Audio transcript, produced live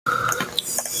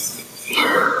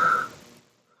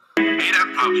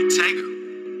probably take her.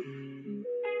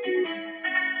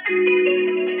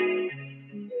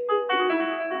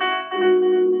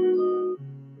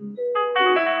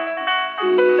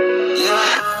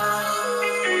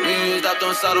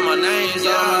 Don't start on my name,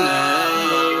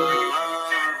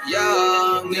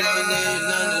 yeah, me and niggas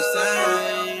none the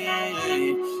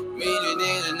same. Me and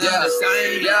niggas none the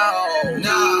same, yo.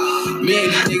 Nah, me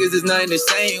and these niggas is nothing the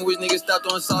same. Which niggas stop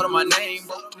throwing salt on my name?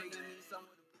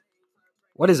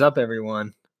 What is up,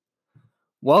 everyone?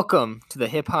 Welcome to the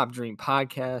Hip Hop Dream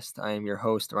Podcast. I am your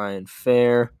host, Ryan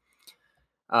Fair.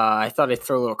 I thought I'd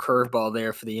throw a little curveball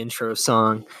there for the intro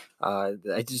song.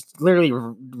 I just literally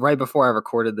right before I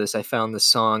recorded this, I found this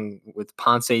song with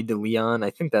Ponce de Leon. I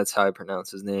think that's how I pronounce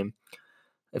his name.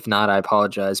 If not, I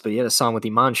apologize. But he had a song with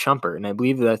Iman Shumpert, and I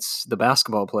believe that's the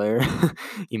basketball player,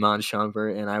 Iman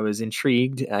Shumpert. And I was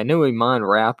intrigued. I knew Iman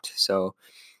rapped, so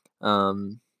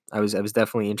I was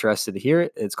definitely interested to hear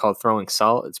it. It's called Throwing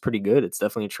Salt. It's pretty good. It's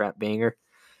definitely a trap banger.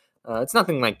 It's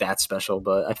nothing like that special,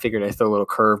 but I figured I'd throw a little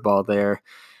curveball there.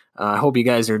 I hope you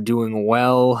guys are doing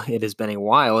well. It has been a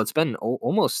while. It's been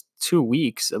almost 2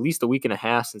 weeks, at least a week and a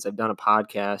half since I've done a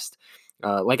podcast.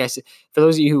 Like I said, for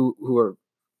those of you who are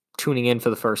tuning in for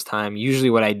the first time,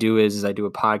 usually what I do is I do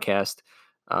a podcast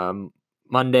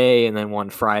Monday and then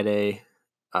one Friday,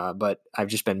 but I've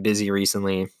just been busy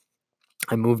recently.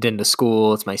 I moved into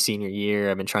school. It's my senior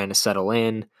year. I've been trying to settle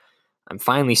in. I'm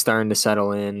finally starting to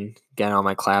settle in, get all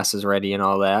my classes ready and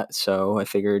all that. So I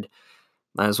figured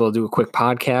might as well do a quick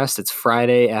podcast. It's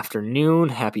Friday afternoon.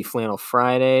 Happy Flannel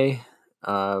Friday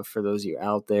for those of you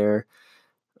out there.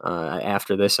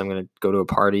 After this, I'm going to go to a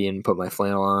party and put my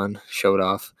flannel on, show it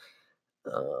off.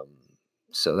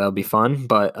 So that'll be fun.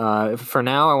 But for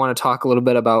now, I want to talk a little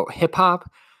bit about hip hop.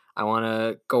 I want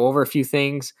to go over a few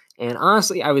things. And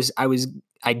honestly, I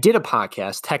did a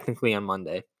podcast technically on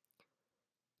Monday.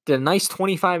 Did a nice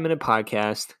 25-minute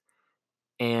podcast,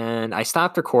 and I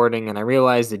stopped recording, and I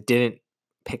realized it didn't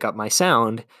pick up my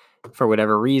sound for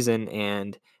whatever reason,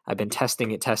 and I've been testing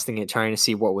it, trying to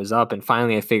see what was up, and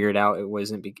finally I figured out it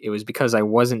was because I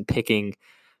wasn't picking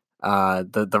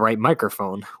the right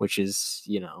microphone, which is,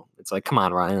 it's like, come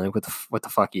on, Ryan, like what the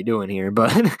fuck are you doing here?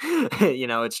 But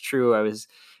it's true. I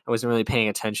wasn't really paying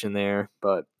attention there,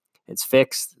 but it's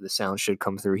fixed. The sound should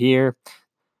come through here.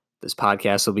 This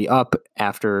podcast will be up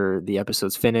after the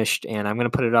episode's finished, and I'm going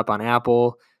to put it up on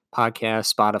Apple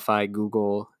Podcasts, Spotify,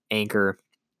 Google, Anchor,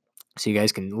 so you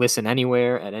guys can listen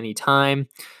anywhere at any time,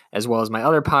 as well as my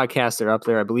other podcasts that are up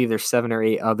there. I believe there's 7 or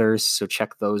 8 others, so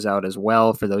check those out as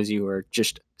well. For those of you who are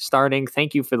just starting,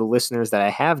 thank you for the listeners that I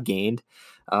have gained.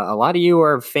 A lot of you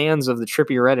are fans of the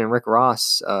Trippie Redd and Rick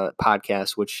Ross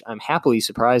podcast, which I'm happily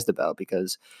surprised about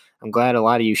because I'm glad a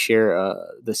lot of you share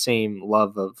the same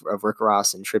love of Rick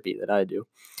Ross and Trippie that I do.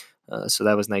 So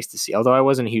that was nice to see. Although I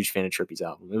wasn't a huge fan of Trippie's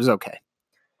album. It was okay.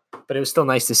 But it was still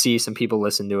nice to see some people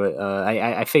listen to it.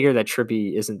 I figure that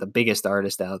Trippie isn't the biggest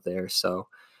artist out there. So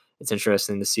it's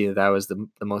interesting to see that was the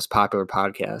most popular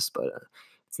podcast. But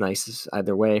it's nice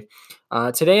either way.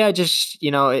 Today I just,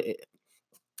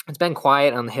 it's been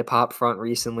quiet on the hip-hop front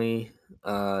recently.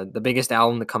 The biggest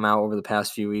album to come out over the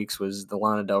past few weeks was the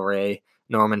Lana Del Rey,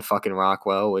 Norman fucking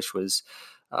Rockwell, which was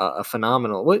a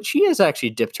phenomenal. Well, she has actually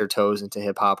dipped her toes into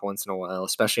hip-hop once in a while,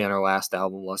 especially on her last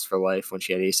album, Lust for Life, when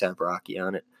she had A$AP Rocky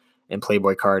on it and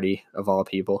Playboi Carti, of all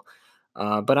people.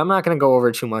 But I'm not going to go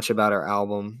over too much about her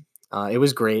album. It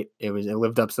was great. It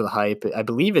lived up to the hype. I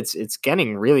believe it's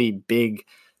getting really big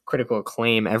critical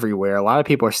acclaim everywhere. A lot of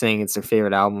people are saying it's their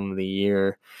favorite album of the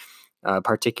year.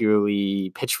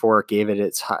 Particularly Pitchfork gave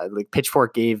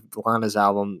Pitchfork gave Lana's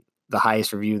album the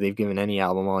highest review they've given any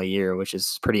album all year, which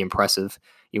is pretty impressive.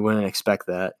 You wouldn't expect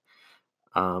that.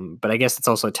 But I guess it's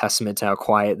also a testament to how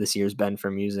quiet this year's been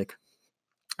for music,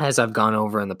 as I've gone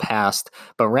over in the past.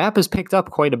 But rap has picked up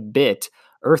quite a bit.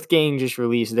 Earth Gang just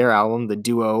released their album, the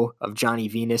duo of Johnny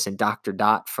Venus and Dr.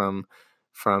 Dot from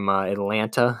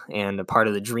Atlanta, and a part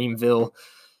of the Dreamville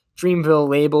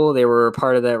label. They were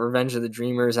part of that Revenge of the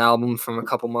Dreamers album from a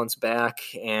couple months back,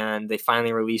 and they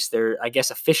finally released their, I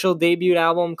guess, official debut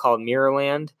album called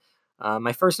Mirrorland.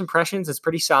 My first impressions, it's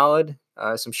pretty solid.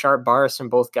 Some sharp bars from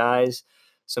both guys.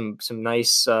 Some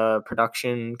nice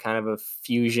production, kind of a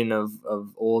fusion of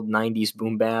old 90s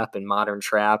boom bap and modern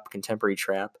trap, contemporary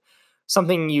trap.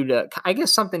 Something you'd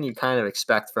kind of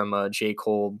expect from a J.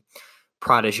 Cole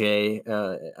protege,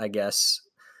 I guess,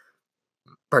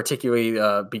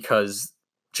 particularly because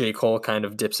J. Cole kind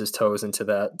of dips his toes into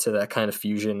that kind of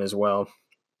fusion as well.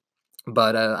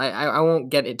 But I won't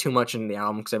get it too much into the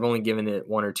album because I've only given it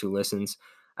 1 or 2 listens.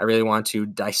 I really want to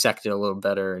dissect it a little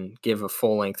better and give a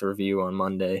full length review on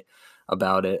Monday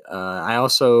about it. I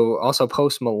also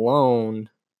Post Malone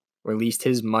released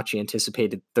his much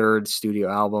anticipated third studio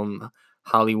album,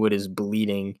 Hollywood is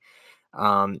Bleeding.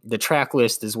 The track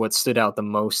list is what stood out the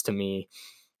most to me.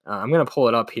 I'm going to pull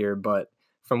it up here, but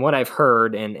from what I've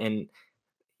heard, and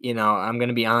I'm going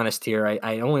to be honest here,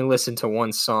 I only listened to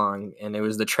one song, and it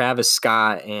was the Travis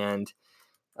Scott and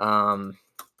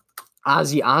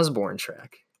Ozzy Osbourne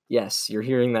track. Yes, you're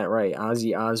hearing that right.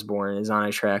 Ozzy Osbourne is on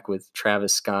a track with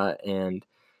Travis Scott and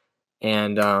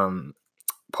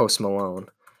Post Malone.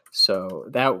 So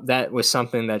that was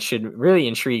something that should really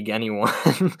intrigue anyone.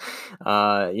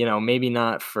 Maybe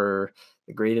not for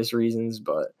the greatest reasons,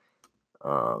 but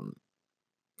I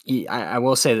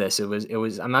will say this: it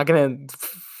was. I'm not gonna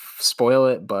spoil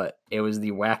it, but it was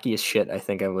the wackiest shit I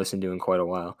think I've listened to in quite a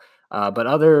while. But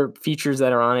other features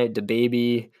that are on it: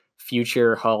 DaBaby,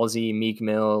 Future, Halsey, Meek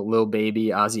Mill, Lil Baby,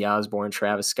 Ozzy Osbourne,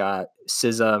 Travis Scott,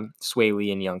 SZA, Sway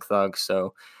Lee, and Young Thug.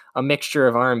 So a mixture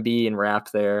of R&B and rap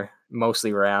there,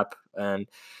 mostly rap. And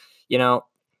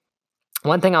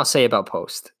one thing I'll say about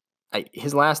Post,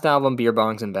 his last album, Beer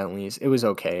Bongs and Bentleys, it was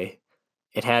okay.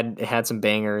 It had some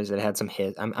bangers. It had some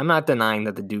hits. I'm not denying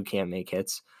that the dude can't make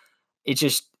hits. It's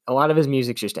just a lot of his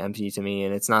music's just empty to me,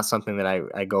 and it's not something that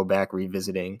I go back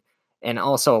revisiting. And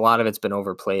also, a lot of it's been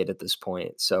overplayed at this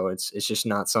point, so it's just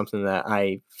not something that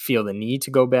I feel the need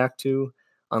to go back to,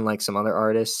 unlike some other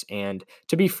artists. And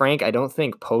to be frank, I don't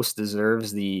think Post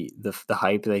deserves the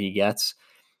hype that he gets,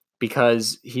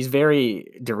 because he's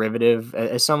very derivative.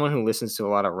 As someone who listens to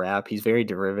a lot of rap, he's very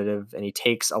derivative, and he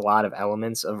takes a lot of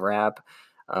elements of rap,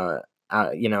 uh,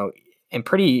 and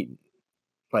pretty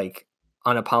like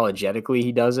unapologetically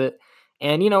he does it.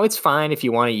 And it's fine if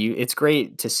you want to use. It's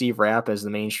great to see rap as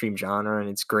the mainstream genre, and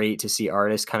it's great to see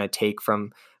artists kind of take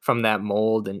from that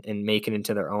mold and make it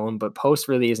into their own. But Post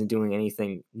really isn't doing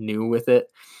anything new with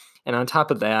it. And on top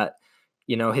of that,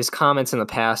 his comments in the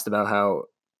past about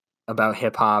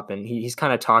hip hop, and he's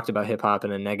kind of talked about hip hop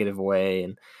in a negative way.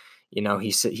 And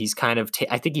he's kind of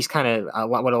I think he's kind of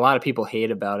what a lot of people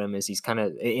hate about him is he's kind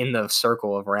of in the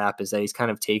circle of rap, is that he's kind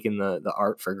of taken the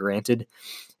art for granted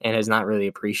and has not really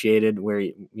appreciated where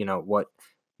what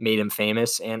made him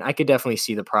famous. And I could definitely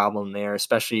see the problem there,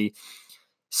 especially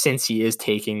since he is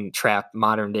taking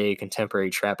modern day contemporary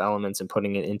trap elements and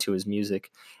putting it into his music.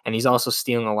 And he's also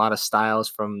stealing a lot of styles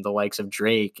from the likes of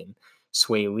Drake and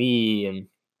Sway Lee and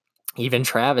even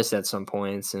Travis at some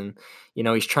points. And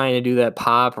he's trying to do that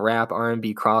pop rap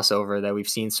R&B crossover that we've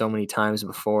seen so many times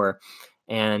before.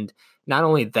 And not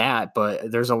only that, but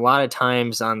there's a lot of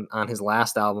times on his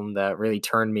last album that really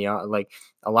turned me off. Like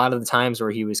a lot of the times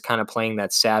where he was kind of playing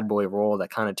that sad boy role,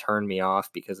 that kind of turned me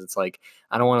off, because it's like,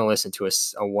 I don't want to listen to a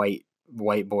white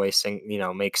boy sing,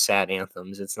 make sad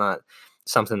anthems. It's not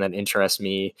something that interests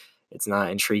me. It's not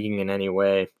intriguing in any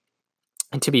way.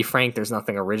 And to be frank, there's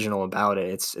nothing original about it.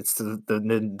 It's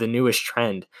the newest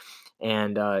trend.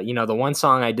 And the one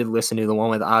song I did listen to, the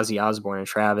one with Ozzy Osbourne and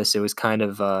Travis, it was kind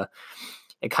of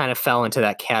it kind of fell into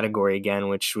that category again,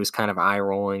 which was kind of eye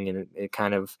rolling, and it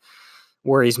kind of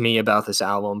worries me about this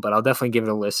album. But I'll definitely give it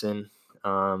a listen,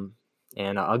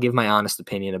 and I'll give my honest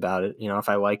opinion about it. If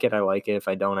I like it, I like it. If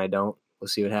I don't, I don't. We'll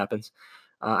see what happens.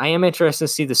 I am interested to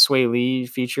see the Sway Lee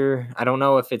feature. I don't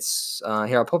know if it's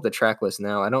here. I'll pull up the track list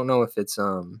now. I don't know if it's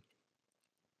Oh,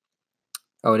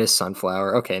 it is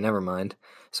Sunflower. Okay, never mind.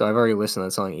 So I've already listened to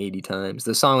that song 80 times.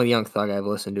 The song with Young Thug I've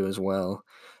listened to as well.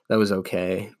 That was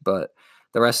okay, but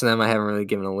the rest of them I haven't really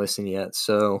given a listen yet.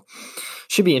 So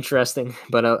should be interesting.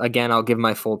 But again, I'll give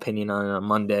my full opinion on it on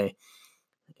Monday,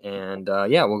 and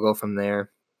we'll go from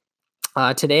there.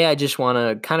 Today, I just want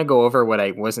to kind of go over what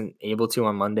I wasn't able to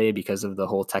on Monday because of the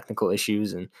whole technical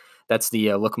issues, and that's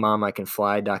the Look Mom, I Can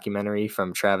Fly documentary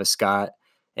from Travis Scott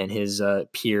and his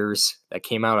peers that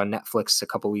came out on Netflix a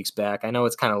couple weeks back. I know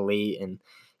it's kind of late, and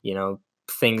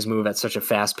things move at such a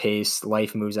fast pace.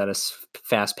 Life moves at a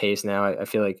fast pace now. I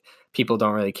feel like people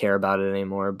don't really care about it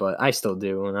anymore, but I still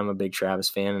do, and I'm a big Travis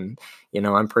fan, and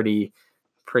I'm pretty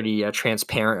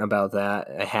transparent about that.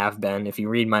 I have been. If you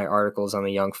read my articles on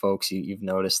the young folks, you've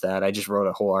noticed that. I just wrote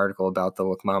a whole article about the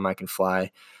Look Mom, I Can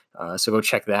Fly. So go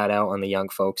check that out on the young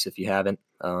folks if you haven't.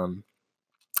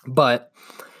 But,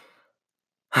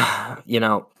 as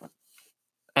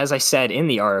I said in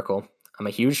the article, I'm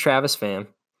a huge Travis fan.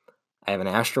 I have an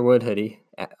Astroworld hoodie.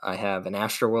 I have an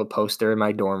Astroworld poster in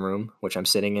my dorm room, which I'm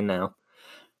sitting in now.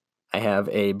 I have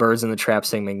a Birds in the Trap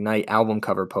Sing McKnight album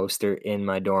cover poster in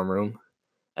my dorm room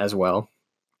as well.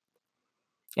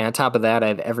 And on top of that, I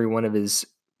have every one of his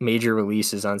major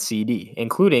releases on CD,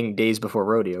 including Days Before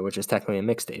Rodeo, which is technically a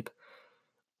mixtape.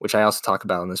 which I also talk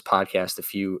about on this podcast a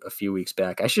few weeks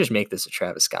back. I should just make this a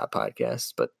Travis Scott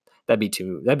podcast, but that'd be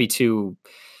too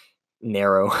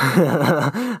narrow.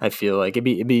 I feel like it'd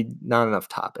be not enough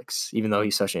topics, even though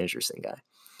he's such an interesting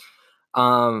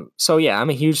guy. So yeah,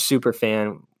 I'm a huge super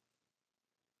fan,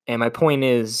 and my point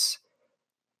is,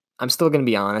 I'm still gonna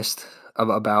be honest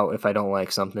about if I don't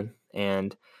like something.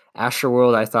 And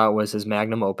Astroworld, I thought, was his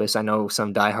magnum opus. I know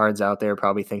some diehards out there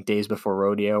probably think Days Before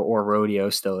Rodeo or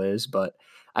Rodeo still is, but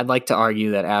I'd like to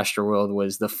argue that Astroworld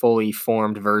was the fully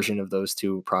formed version of those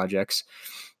two projects.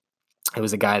 It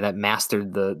was a guy that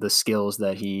mastered the skills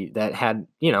that had,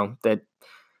 a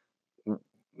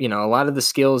lot of the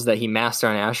skills that he mastered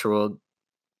on Astroworld,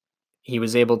 he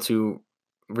was able to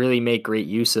really make great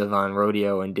use of on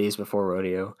Rodeo and Days Before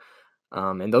Rodeo.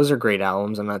 And those are great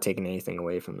albums. I'm not taking anything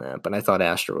away from that, but I thought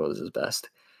Astroworld was his best.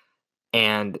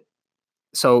 And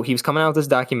so he was coming out with this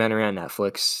documentary on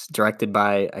Netflix, directed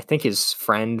by, I think, his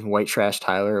friend White Trash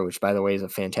Tyler, which, by the way, is a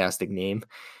fantastic name.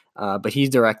 But he's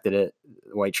directed it,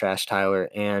 White Trash Tyler,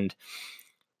 and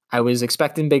I was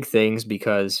expecting big things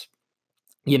because,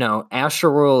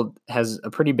 Astroworld has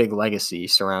a pretty big legacy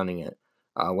surrounding it.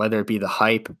 Whether it be the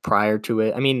hype prior to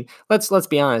it, I mean, let's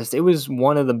be honest, it was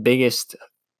one of the biggest,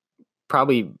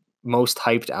 probably most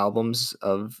hyped albums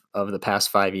of the past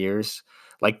 5 years.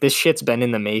 Like, this shit's been in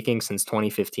the making since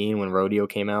 2015 when Rodeo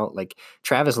came out. Like,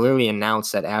 Travis literally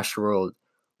announced that Astroworld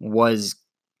was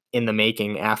in the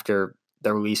making after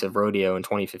the release of Rodeo in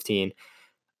 2015.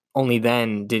 Only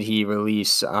then did he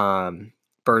release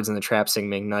Birds in the Trap Sing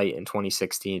McKnight in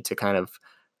 2016 to kind of,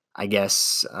 I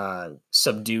guess,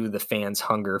 subdue the fans'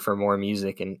 hunger for more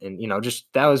music. And just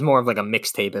that was more of like a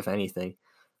mixtape, if anything.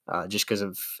 Just because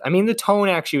of, I mean, the tone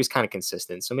actually was kind of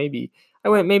consistent. So maybe I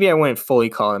wouldn't fully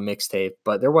call it a mixtape,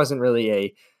 but there wasn't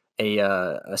really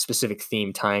a specific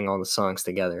theme tying all the songs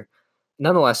together.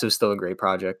 Nonetheless, it was still a great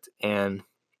project. And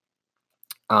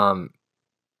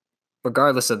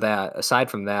regardless of that, aside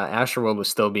from that, Astroworld was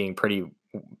still being pretty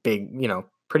big,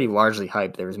 pretty largely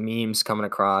hyped. There was memes coming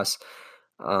across.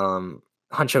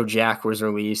 Huncho Jack was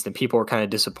released, and people were kind of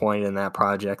disappointed in that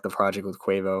project, the project with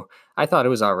Quavo. I thought it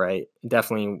was all right. It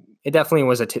definitely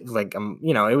was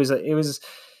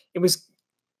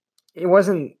it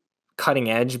wasn't cutting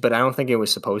edge, but I don't think it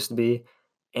was supposed to be.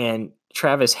 And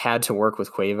Travis had to work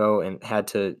with Quavo and had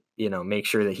to, make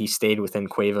sure that he stayed within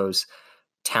Quavo's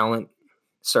talent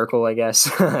circle, I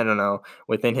guess. I don't know,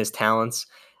 within his talents.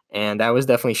 And that was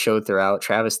definitely showed throughout.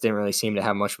 Travis didn't really seem to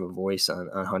have much of a voice on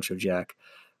Huncho Jack.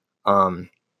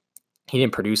 He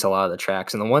didn't produce a lot of the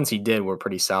tracks, and the ones he did were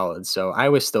pretty solid. So I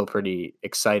was still pretty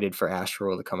excited for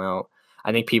Astroworld to come out.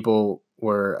 I think people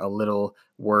were a little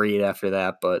worried after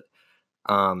that, but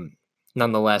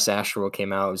nonetheless, Astroworld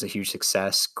came out. It was a huge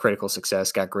success, critical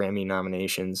success, got Grammy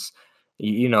nominations.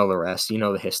 You know the rest. You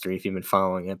know the history if you've been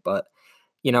following it. But,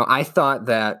 I thought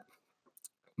that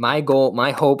my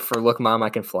hope for Look Mom, I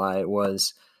Can Fly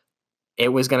was it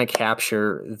was going to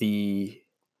capture the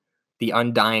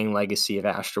undying legacy of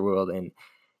Astroworld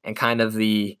and kind of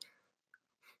the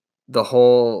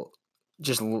whole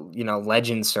just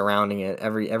legend surrounding it,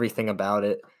 everything about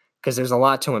it, because there's a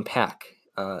lot to unpack.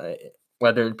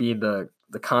 Whether it be the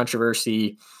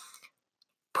controversy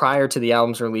prior to the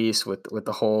album's release with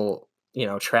the whole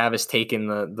Travis taking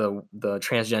the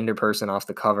transgender person off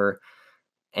the cover,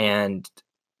 and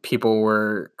people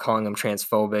were calling him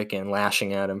transphobic and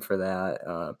lashing at him for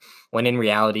that, when in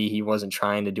reality he wasn't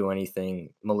trying to do anything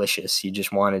malicious. He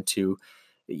just wanted to,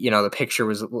 the picture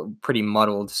was pretty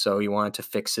muddled, so he wanted to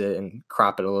fix it and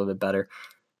crop it a little bit better.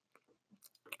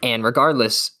 And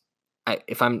regardless,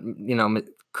 if I'm,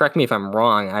 correct me if I'm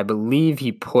wrong, I believe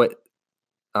he put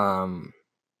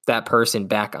that person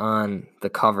back on the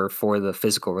cover for the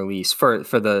physical release for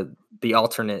the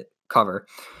alternate cover.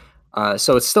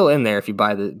 So it's still in there if you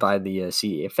buy the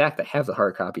CD. In fact, I have the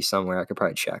hard copy somewhere. I could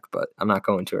probably check, but I'm not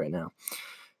going to right now.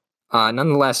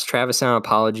 Nonetheless, Travis sent an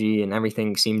apology and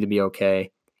everything seemed to be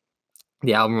okay.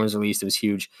 The album was released. It was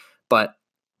huge. But,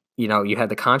 you had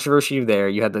the controversy there.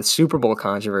 You had the Super Bowl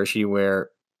controversy where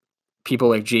people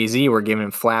like Jay-Z were giving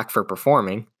him flack for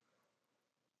performing.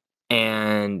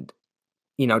 And,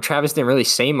 Travis didn't really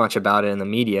say much about it in the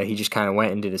media. He just kind of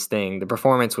went and did his thing. The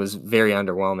performance was very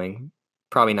underwhelming.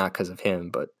 Probably not because of him,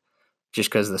 but just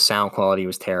because the sound quality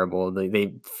was terrible.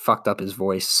 They fucked up his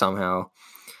voice somehow.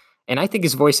 And I think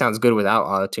his voice sounds good without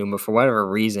autotune, but for whatever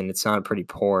reason, it sounded pretty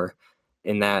poor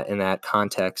in that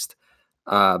context.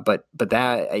 But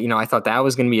that, I thought that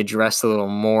was going to be addressed a little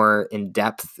more in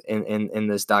depth in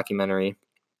this documentary,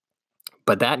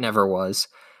 but that never was.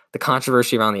 The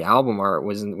controversy around the album art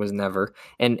was never,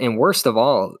 and worst of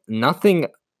all, nothing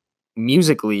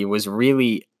musically was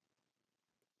really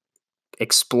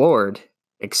explored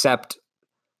except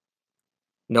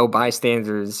No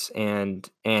Bystanders and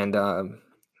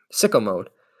Sicko Mode.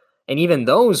 And even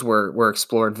those were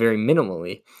explored very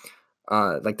minimally.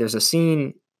 Like there's a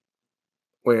scene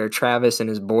where Travis and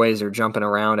his boys are jumping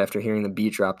around after hearing the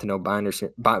beat drop to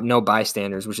No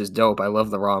Bystanders, which is dope. I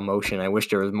love the raw emotion. I wish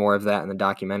there was more of that in the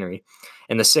documentary.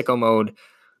 And the Sicko Mode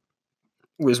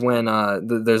was when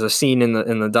there's a scene in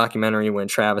the documentary when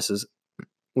Travis is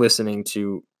listening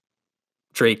to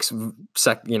Drake's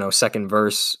second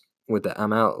verse with the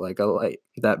 "I'm out like a light,"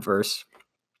 that verse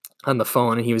on the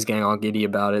phone, and he was getting all giddy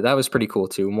about it. That was pretty cool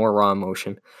too. More raw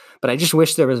emotion, but I just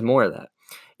wish there was more of that,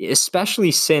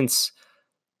 especially since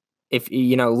if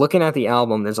looking at the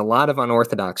album, there's a lot of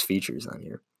unorthodox features on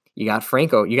here. You got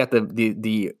Franco, you got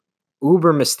the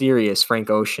uber mysterious Frank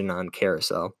Ocean on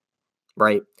Carousel,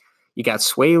 right? You got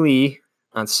Sway Lee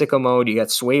on Sicko Mode. You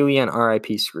got Sway Lee on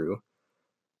R.I.P. Screw.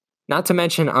 Not to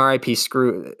mention R.I.P.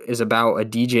 Screw is about a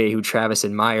DJ who Travis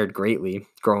admired greatly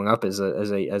growing up as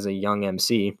a young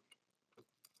MC.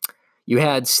 You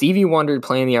had Stevie Wonder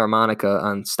playing the harmonica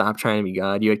on Stop Trying to Be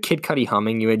God. You had Kid Cudi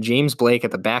humming. You had James Blake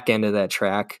at the back end of that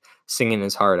track singing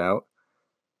his heart out.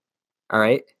 All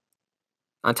right.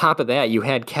 On top of that, you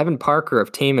had Kevin Parker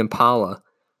of Tame Impala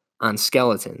on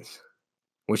Skeletons,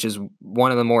 which is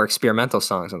one of the more experimental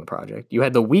songs on the project. You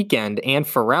had The Weeknd and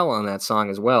Pharrell on that song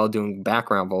as well, doing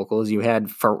background vocals. You had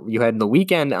The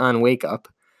Weeknd on Wake Up.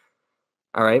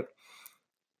 All right.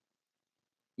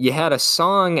 You had a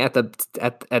song at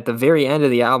the very end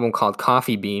of the album called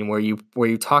Coffee Bean, where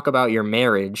you talk about your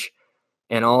marriage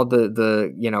and all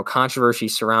the controversy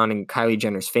surrounding Kylie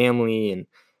Jenner's family and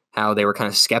how they were kind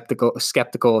of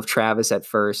skeptical of Travis at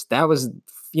first. That was,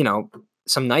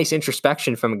 some nice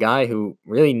introspection from a guy who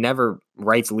really never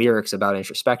writes lyrics about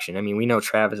introspection. I mean, we know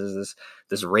Travis is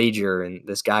this rager and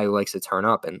this guy who likes to turn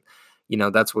up, and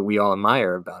that's what we all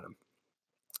admire about him.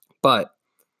 But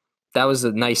that was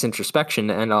a nice introspection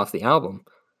to end off the album.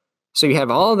 So you have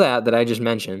all that I just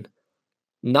mentioned.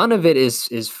 None of it is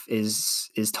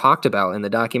talked about in the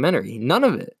documentary. None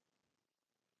of it.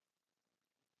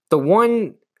 The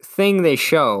one thing they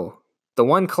show, the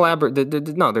one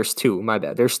no, there's two. My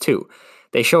bad. There's two.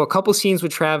 They show a couple scenes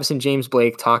with Travis and James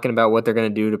Blake talking about what they're going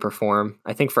to do to perform,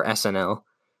 I think for SNL,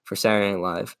 for Saturday Night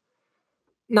Live.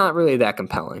 Not really that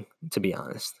compelling, to be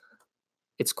honest.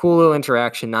 It's cool little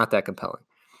interaction, not that compelling.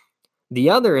 The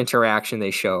other interaction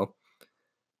they show,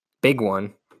 big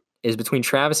one, is between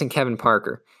Travis and Kevin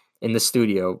Parker in the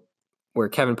studio, where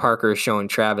Kevin Parker is showing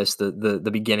Travis the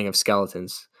beginning of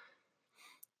Skeletons.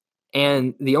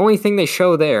 And the only thing they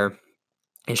show there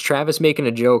is Travis making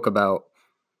a joke about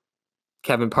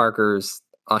Kevin Parker's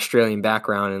Australian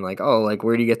background and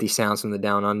where do you get these sounds from the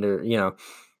down under,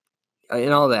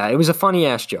 and all that. It was a funny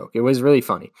ass joke. It was really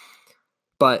funny.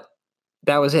 But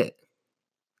that was it.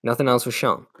 Nothing else was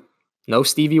shown. No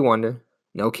Stevie Wonder,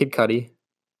 no Kid Cudi.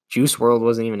 Juice WRLD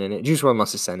wasn't even in it. Juice WRLD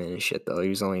must have sent in his shit, though. He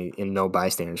was only in No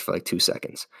Bystanders for 2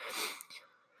 seconds.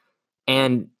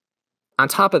 And on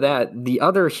top of that, the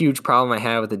other huge problem I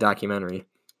had with the documentary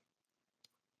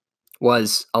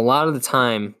was a lot of the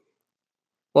time,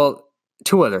 well,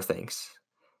 two other things.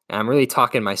 And I'm really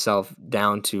talking myself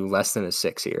down to less than a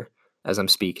 6 here as I'm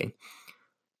speaking.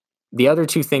 The other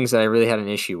two things that I really had an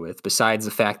issue with, besides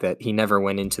the fact that he never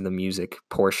went into the music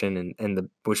portion and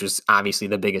which was obviously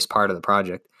the biggest part of the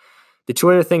project, the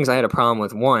two other things I had a problem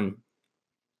with, one,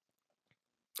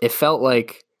 it felt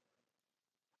like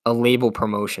a label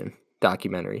promotion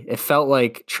documentary. It felt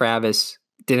like Travis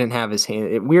didn't have his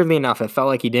hand. Weirdly enough, it felt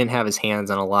like he didn't have his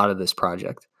hands on a lot of this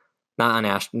project. Not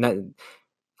on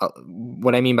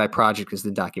what I mean by project is the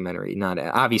documentary. Not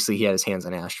obviously he had his hands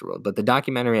on Astroworld, but the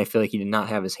documentary I feel like he did not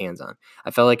have his hands on.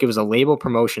 I felt like it was a label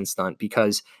promotion stunt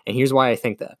because, and here's why I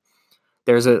think that.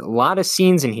 There's a lot of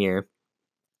scenes in here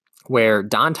where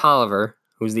Don Toliver,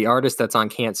 who's the artist that's on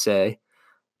Can't Say,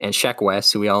 and Sheck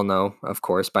West, who we all know, of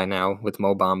course, by now with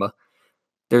Mo Bamba,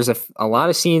 there's a lot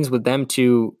of scenes with them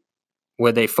two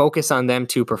where they focus on them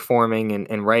two performing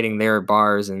and writing their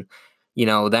bars and,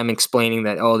 them explaining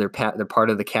that, they're part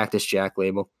of the Cactus Jack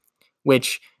label,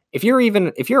 which if you're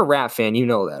a rap fan, you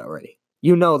know that already.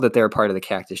 You know that they're part of the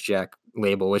Cactus Jack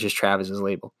label, which is Travis's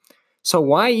label. So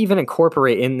why even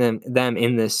incorporate them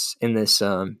in this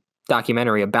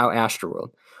documentary about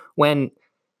Astroworld when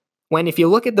if you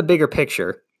look at the bigger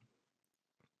picture,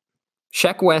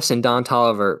 Sheck West and Don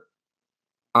Toliver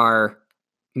are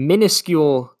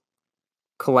minuscule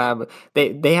collab.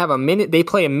 They have they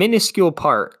play a minuscule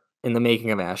part in the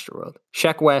making of Astroworld.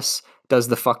 Sheck West does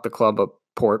the fuck the club up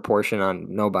portion on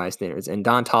No Bystanders, and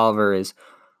Don Toliver is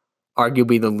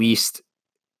arguably the least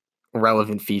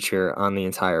relevant feature on the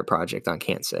entire project on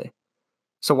Can't Say.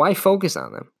 So why focus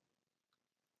on them?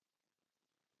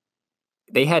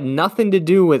 They had nothing to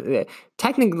do with it.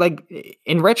 Technically, like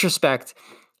in retrospect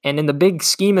and in the big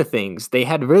scheme of things, they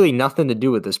had really nothing to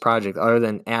do with this project other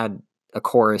than add a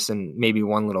chorus and maybe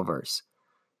one little verse.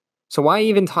 So why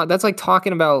even talk? That's like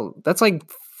talking about, that's like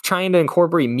trying to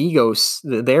incorporate Migos,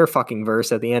 their fucking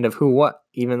verse at the end of Who What,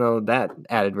 even though that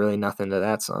added really nothing to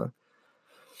that song.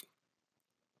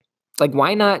 Like,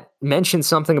 why not mention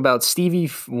something about Stevie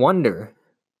Wonder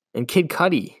and Kid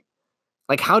Cudi?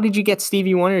 Like, how did you get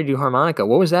Stevie Wonder to do harmonica?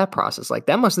 What was that process like?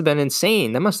 That must have been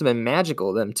insane. That must have been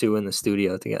magical, them two in the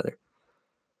studio together.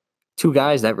 Two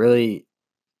guys that really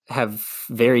have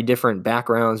very different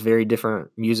backgrounds, very different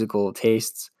musical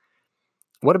tastes.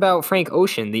 What about Frank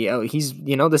Ocean? He's,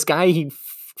 this guy, he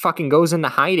fucking goes into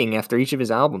hiding after each of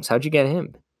his albums. How'd you get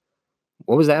him?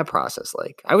 What was that process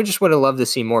like? I would have loved to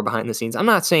see more behind the scenes. I'm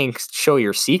not saying show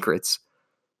your secrets,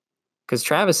 because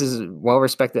Travis is well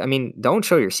respected. I mean, don't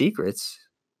show your secrets.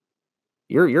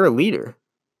 You're a leader.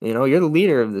 You're the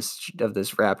leader of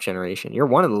this rap generation. You're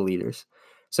one of the leaders.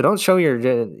 So don't show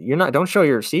don't show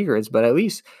your secrets, but at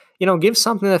least, give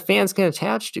something that fans can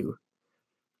attach to.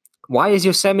 Why is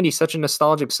Yosemite such a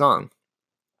nostalgic song?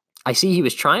 I see he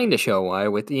was trying to show why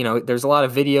with, there's a lot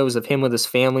of videos of him with his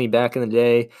family back in the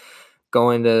day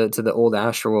going to the old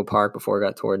Astroworld park before it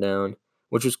got torn down,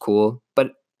 which was cool.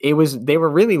 But they were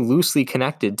really loosely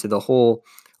connected to the whole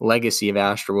legacy of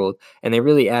Astroworld, and they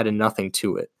really added nothing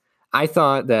to it. I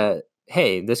thought that,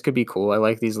 hey, this could be cool. I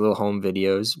like these little home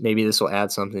videos. Maybe this will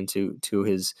add something to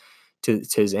his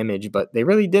image, but they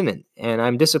really didn't. And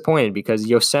I'm disappointed because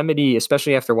Yosemite,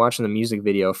 especially after watching the music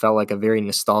video, felt like a very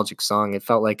nostalgic song. It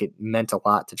felt like it meant a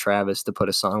lot to Travis to put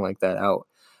a song like that out.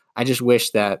 I just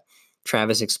wish that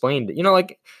Travis explained it,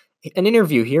 like an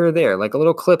interview here or there, like a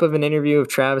little clip of an interview of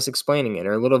Travis explaining it,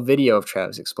 or a little video of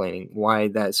Travis explaining why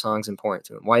that song's important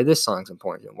to him, why this song's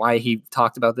important to him, why he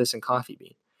talked about this in Coffee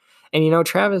Bean. And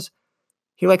Travis,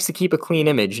 he likes to keep a clean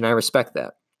image, and I respect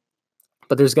that.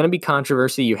 But there's going to be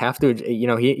controversy. You have to,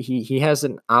 he has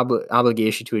an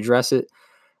obligation to address it.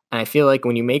 And I feel like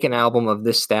when you make an album of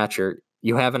this stature,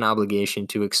 you have an obligation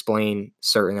to explain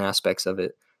certain aspects of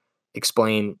it,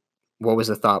 explain what was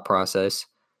the thought process.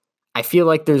 I feel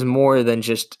like there's more than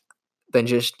just,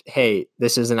 hey,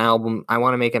 this is an album. I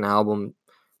want to make an album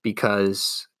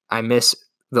because I miss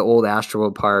the old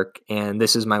Astroworld Park, and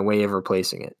this is my way of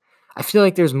replacing it. I feel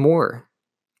like there's more.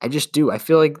 I just do. I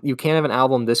feel like you can't have an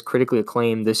album this critically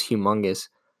acclaimed, this humongous,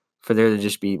 for there to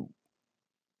just be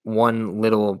one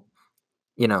little,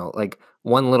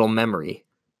 one little memory.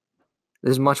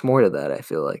 There's much more to that, I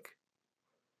feel like.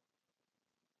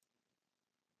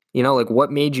 Like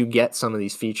what made you get some of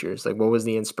these features? Like what was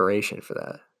the inspiration for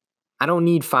that? I don't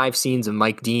need 5 scenes of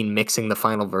Mike Dean mixing the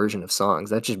final version of songs.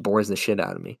 That just bores the shit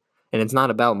out of me. And it's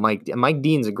not about Mike. Mike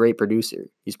Dean's a great producer.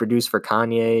 He's produced for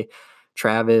Kanye,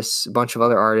 Travis, a bunch of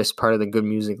other artists, part of the Good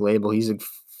Music label. He's a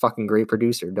fucking great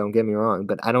producer, don't get me wrong.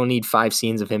 But I don't need 5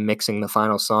 scenes of him mixing the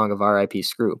final song of R.I.P.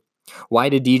 Screw. Why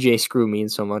did DJ Screw mean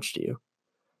so much to you?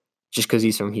 Just because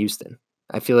he's from Houston.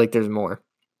 I feel like there's more.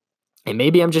 And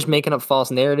maybe I'm just making up false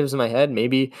narratives in my head.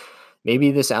 Maybe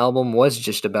this album was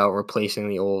just about replacing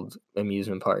the old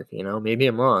amusement park, Maybe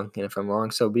I'm wrong, and if I'm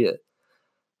wrong, so be it.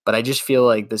 But I just feel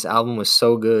like this album was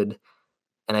so good,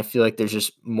 and I feel like there's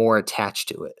just more attached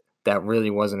to it that really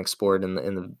wasn't explored in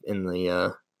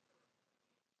the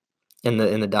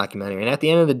documentary. And at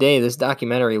the end of the day, this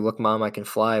documentary, Look Mom, I Can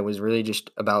Fly, was really just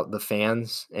about the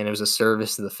fans, and it was a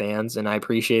service to the fans, and I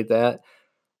appreciate that.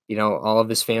 All of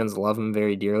his fans love him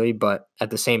very dearly, but at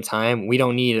the same time, we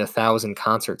don't need 1,000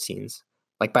 concert scenes.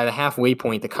 Like by the halfway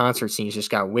point, the concert scenes just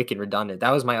got wicked redundant.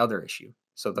 That was my other issue.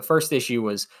 So the first issue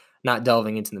was not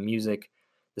delving into the music.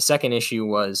 The second issue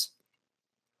was,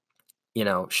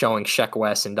 showing Sheck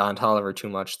West and Don Toliver too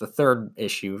much. The third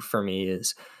issue for me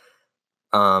is,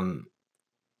 like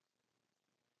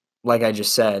I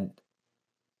just said,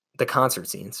 the concert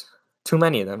scenes. Too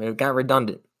many of them. It got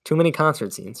redundant. Too many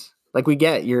concert scenes. Like we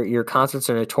get your concerts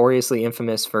are notoriously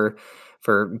infamous for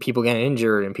people getting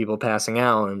injured and people passing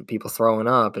out and people throwing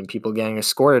up and people getting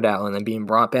escorted out and then being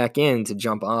brought back in to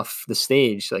jump off the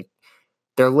stage. Like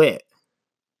they're lit,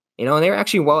 and they're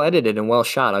actually well edited and well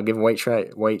shot. I'll give White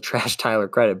Trash Tyler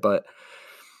credit, but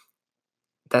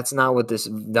that's not what this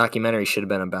documentary should have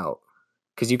been about.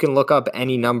 Because you can look up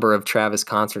any number of Travis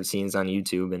concert scenes on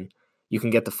YouTube and you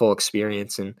can get the full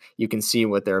experience and you can see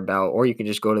what they're about, or you can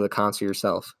just go to the concert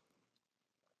yourself.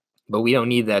 But we don't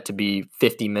need that to be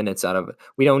 50 minutes out of it.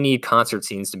 We don't need concert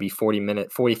scenes to be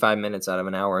 45 minutes out of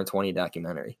an hour and 20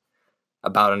 documentary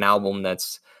about an album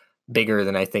that's bigger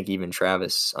than I think even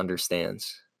Travis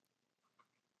understands.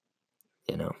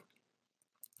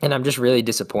 And I'm just really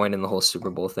disappointed in the whole Super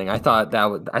Bowl thing. I thought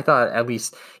at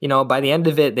least, by the end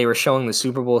of it, they were showing the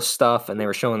Super Bowl stuff and they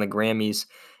were showing the Grammys.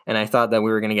 And I thought that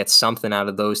we were going to get something out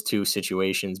of those two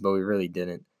situations, but we really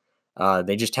didn't.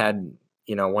 They just had,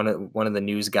 one of the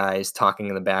news guys talking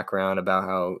in the background about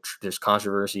how there's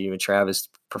controversy with Travis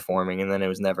performing, and then it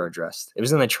was never addressed. It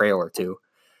was in the trailer too.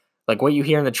 Like what you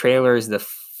hear in the trailer is the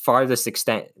farthest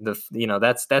extent. That's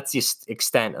the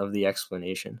extent of the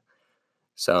explanation.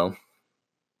 So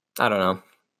I don't know.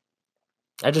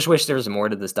 I just wish there was more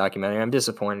to this documentary. I'm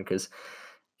disappointed because,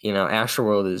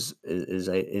 Astroworld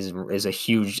is a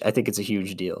huge. I think it's a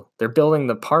huge deal. They're building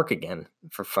the park again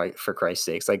for Christ's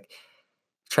sakes. Like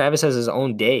Travis has his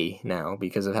own day now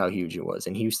because of how huge it was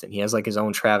in Houston. He has like his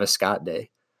own Travis Scott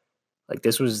day. Like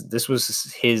this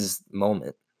was his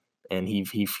moment, and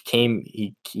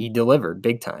he delivered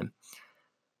big time.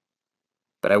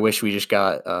 But I wish we just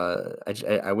got.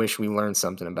 I wish we learned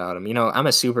something about him. I'm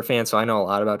a super fan, so I know a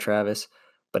lot about Travis.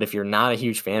 But if you're not a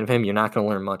huge fan of him, you're not going to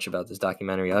learn much about this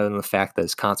documentary other than the fact that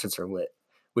his concerts are lit,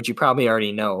 which you probably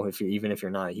already know even if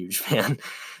you're not a huge fan.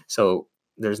 So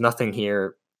there's nothing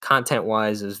here.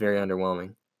 Content-wise, it was very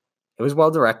underwhelming. It was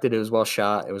well directed. It was well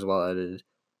shot. It was well edited.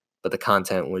 But the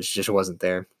content just wasn't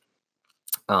there.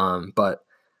 But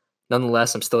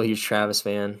nonetheless, I'm still a huge Travis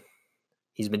fan.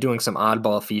 He's been doing some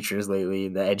oddball features lately.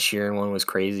 The Ed Sheeran one was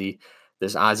crazy.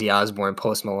 There's Ozzy Osbourne,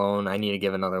 Post Malone. I need to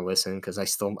give another listen because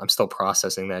I'm still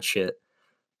processing that shit.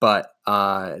 But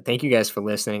thank you guys for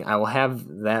listening. I will have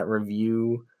that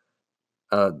review,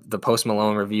 the Post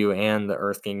Malone review and the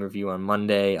Earth King review on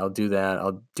Monday. I'll do that.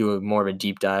 I'll do more of a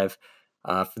deep dive.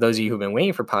 For those of you who've been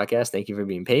waiting for podcasts, thank you for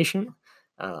being patient.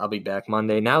 I'll be back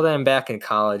Monday. Now that I'm back in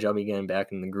college, I'll be getting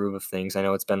back in the groove of things. I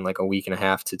know it's been like a week and a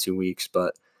half to 2 weeks,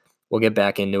 but we'll get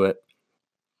back into it.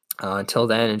 Until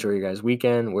then, enjoy your guys'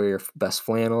 weekend. Wear your best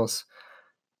flannels,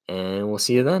 and we'll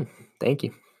see you then. Thank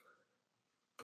you.